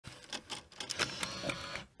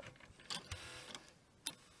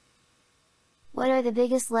What are the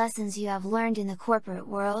biggest lessons you have learned in the corporate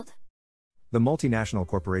world? The multinational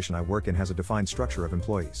corporation I work in has a defined structure of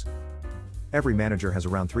employees. Every manager has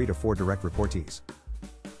around 3 to 4 direct reportees.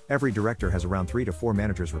 Every director has around 3 to 4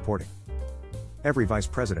 managers reporting. Every vice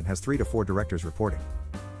president has 3 to 4 directors reporting.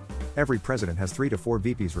 Every president has 3 to 4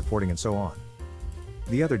 VPs reporting, and so on.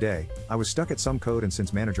 The other day, I was stuck at some code, and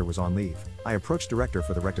since manager was on leave, I approached director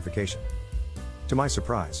for the rectification. To my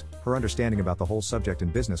surprise, her understanding about the whole subject in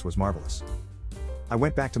business was marvelous. I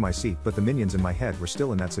went back to my seat, but the minions in my head were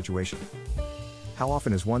still in that situation. How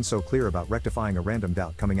often is one so clear about rectifying a random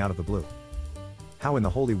doubt coming out of the blue? How in the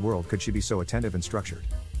holy world could she be so attentive and structured?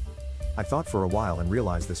 I thought for a while and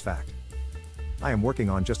realized this fact. I am working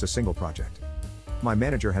on just a single project. My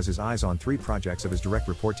manager has his eyes on 3 projects of his direct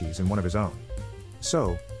reportees and 1 of his own.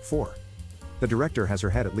 So, 4. The director has her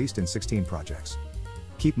head at least in 16 projects.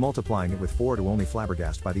 Keep multiplying it with 4 to only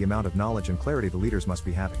flabbergast by the amount of knowledge and clarity the leaders must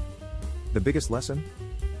be having. The biggest lesson?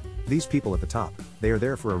 These people at the top, they are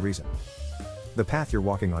there for a reason. The path you're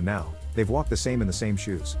walking on now, they've walked the same in the same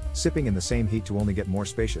shoes, sipping in the same heat to only get more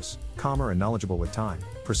spacious, calmer and knowledgeable with time,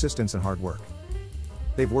 persistence and hard work.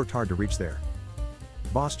 They've worked hard to reach there.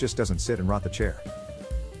 Boss just doesn't sit and rot the chair.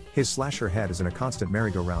 His/her head is in a constant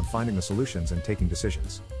merry-go-round finding the solutions and taking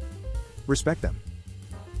decisions. Respect them.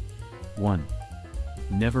 1.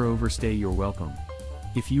 Never overstay your welcome.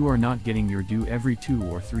 If you are not getting your due every 2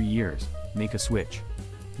 or 3 years, make a switch.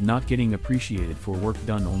 Not getting appreciated for work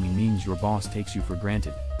done only means your boss takes you for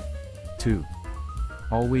granted. 2.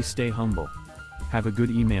 Always stay humble. Have a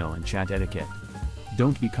good email and chat etiquette.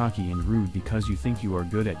 Don't be cocky and rude because you think you are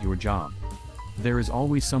good at your job. There is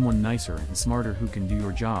always someone nicer and smarter who can do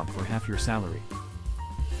your job for half your salary.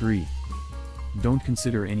 3. Don't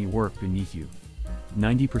consider any work beneath you.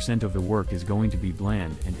 90% of the work is going to be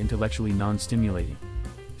bland and intellectually non-stimulating.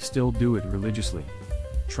 Still do it religiously.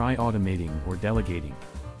 Try automating or delegating.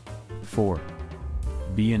 4.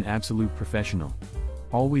 Be an absolute professional.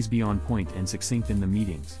 Always be on point and succinct in the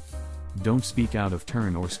meetings. Don't speak out of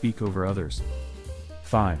turn or speak over others.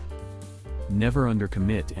 5. Never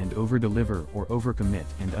undercommit and overdeliver, or overcommit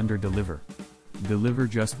and underdeliver. Deliver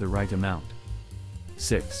just the right amount.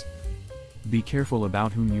 6. Be careful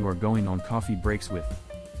about whom you are going on coffee breaks with.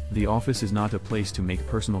 The office is not a place to make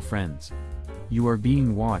personal friends. You are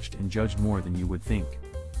being watched and judged more than you would think.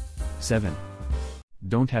 7.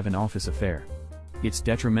 Don't have an office affair. It's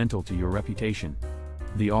detrimental to your reputation.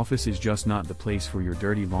 The office is just not the place for your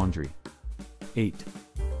dirty laundry. 8.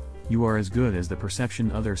 You are as good as the perception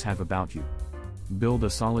others have about you. Build a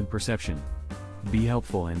solid perception. Be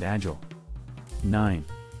helpful and agile. 9.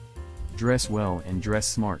 Dress well and dress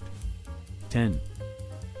smart. 10.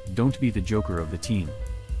 Don't be the joker of the team.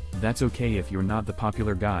 That's okay if you're not the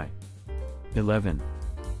popular guy. 11.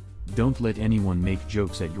 Don't let anyone make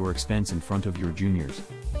jokes at your expense in front of your juniors.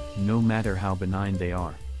 No matter how benign they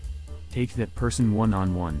are. Take that person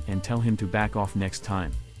one-on-one and tell him to back off next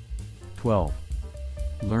time. 12.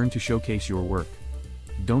 Learn to showcase your work.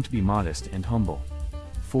 Don't be modest and humble.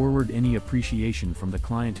 Forward any appreciation from the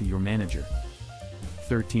client to your manager.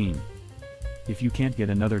 13. If you can't get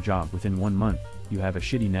another job within 1 month, you have a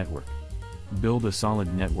shitty network. Build a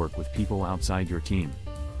solid network with people outside your team.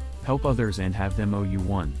 Help others and have them owe you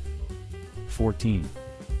one. 14.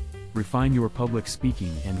 Refine your public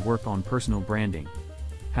speaking and work on personal branding.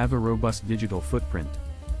 Have a robust digital footprint.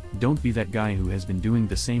 Don't be that guy who has been doing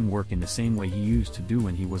the same work in the same way he used to do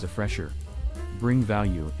when he was a fresher. Bring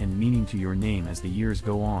value and meaning to your name as the years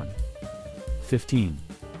go on. 15.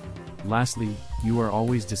 Lastly, you are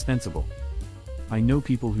always dispensable. I know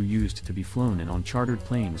people who used to be flown in on chartered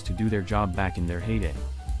planes to do their job back in their heyday.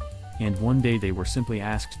 And one day they were simply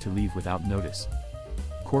asked to leave without notice.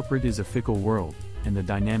 Corporate is a fickle world, and the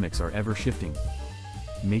dynamics are ever shifting.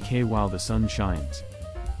 Make hay while the sun shines.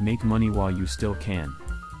 Make money while you still can.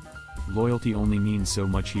 Loyalty only means so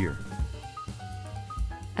much here.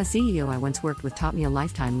 A CEO I once worked with taught me a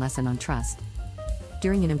lifetime lesson on trust.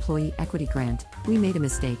 During an employee equity grant, we made a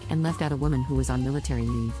mistake and left out a woman who was on military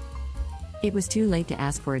leave. It was too late to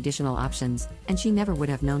ask for additional options, and she never would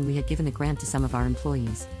have known we had given the grant to some of our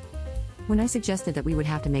employees. When I suggested that we would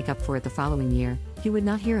have to make up for it the following year, he would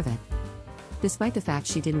not hear of it. Despite the fact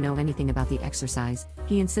she didn't know anything about the exercise,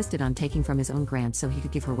 he insisted on taking from his own grant so he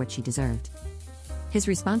could give her what she deserved. His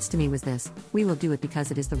response to me was this: "We will do it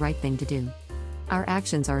because it is the right thing to do." Our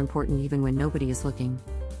actions are important even when nobody is looking.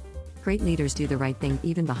 Great leaders do the right thing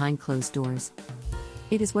even behind closed doors.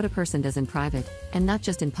 It is what a person does in private, and not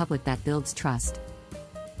just in public, that builds trust.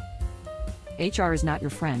 HR is not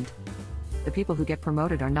your friend. The people who get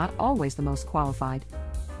promoted are not always the most qualified.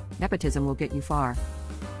 Nepotism will get you far.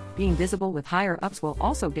 Being visible with higher ups will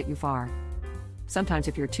also get you far. Sometimes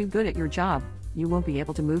if you're too good at your job, you won't be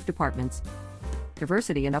able to move departments.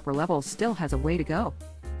 Diversity in upper levels still has a way to go.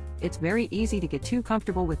 It's very easy to get too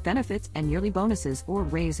comfortable with benefits and yearly bonuses or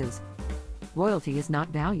raises. Loyalty is not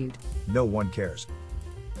valued. No one cares.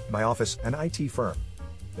 My office, an IT firm.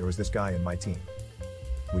 There was this guy in my team.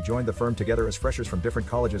 We joined the firm together as freshers from different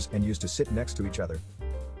colleges and used to sit next to each other.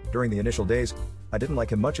 During the initial days, I didn't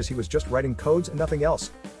like him much as he was just writing codes and nothing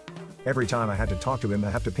else. Every time I had to talk to him, I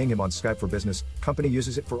have to ping him on Skype for business. Company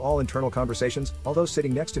uses it for all internal conversations, although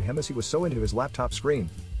sitting next to him as he was so into his laptop screen.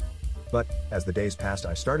 But, as the days passed,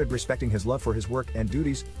 I started respecting his love for his work and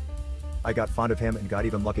duties. I got fond of him and got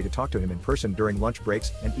even lucky to talk to him in person during lunch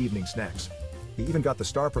breaks and evening snacks. He even got the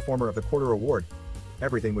Star Performer of the Quarter award.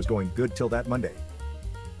 Everything was going good till that Monday.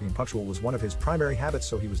 Being punctual was one of his primary habits,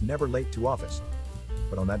 so he was never late to office.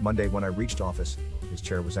 But on that Monday when I reached office, his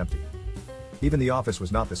chair was empty. Even the office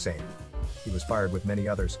was not the same. He was fired with many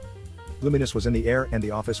others. Gloominess was in the air and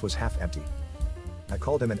the office was half empty. I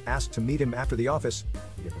called him and asked to meet him after the office.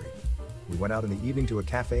 He agreed. We went out in the evening to a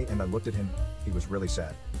cafe and I looked at him. He was really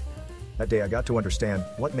sad. That day I got to understand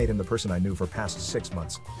what made him the person I knew for past 6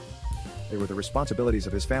 months. They were the responsibilities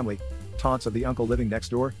of his family, taunts of the uncle living next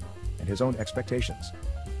door, and his own expectations.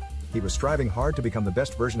 He was striving hard to become the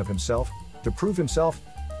best version of himself, to prove himself,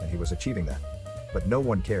 and he was achieving that. But no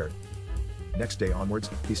one cared. Next day onwards,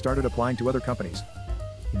 he started applying to other companies.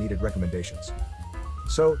 He needed recommendations.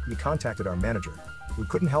 So, he contacted our manager, who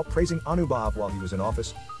couldn't help praising Anubhav while he was in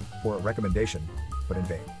office, for a recommendation, but in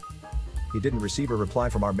vain. He didn't receive a reply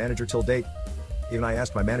from our manager till date. Even I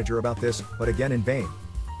asked my manager about this, but again in vain.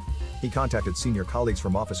 He contacted senior colleagues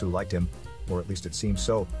from office who liked him, or at least it seems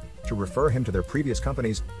so, to refer him to their previous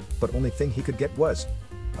companies, but only thing he could get was,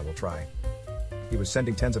 "I will try." He was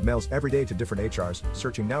sending tens of mails every day to different HRs,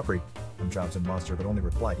 searching Naukri, from jobs in Monster, but only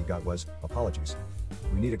reply he got was, "Apologies.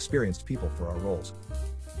 We need experienced people for our roles."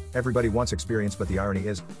 Everybody wants experience, but the irony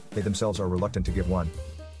is, they themselves are reluctant to give one.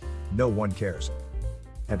 No one cares.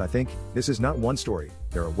 And I think, this is not one story.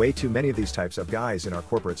 There are way too many of these types of guys in our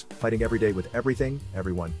corporates, fighting every day with everything,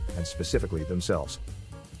 everyone, and specifically themselves.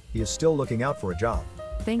 He is still looking out for a job.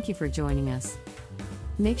 Thank you for joining us.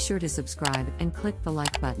 Make sure to subscribe and click the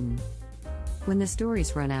like button. When the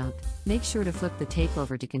stories run out, make sure to flip the tape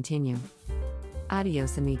over to continue.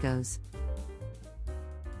 Adios, amigos.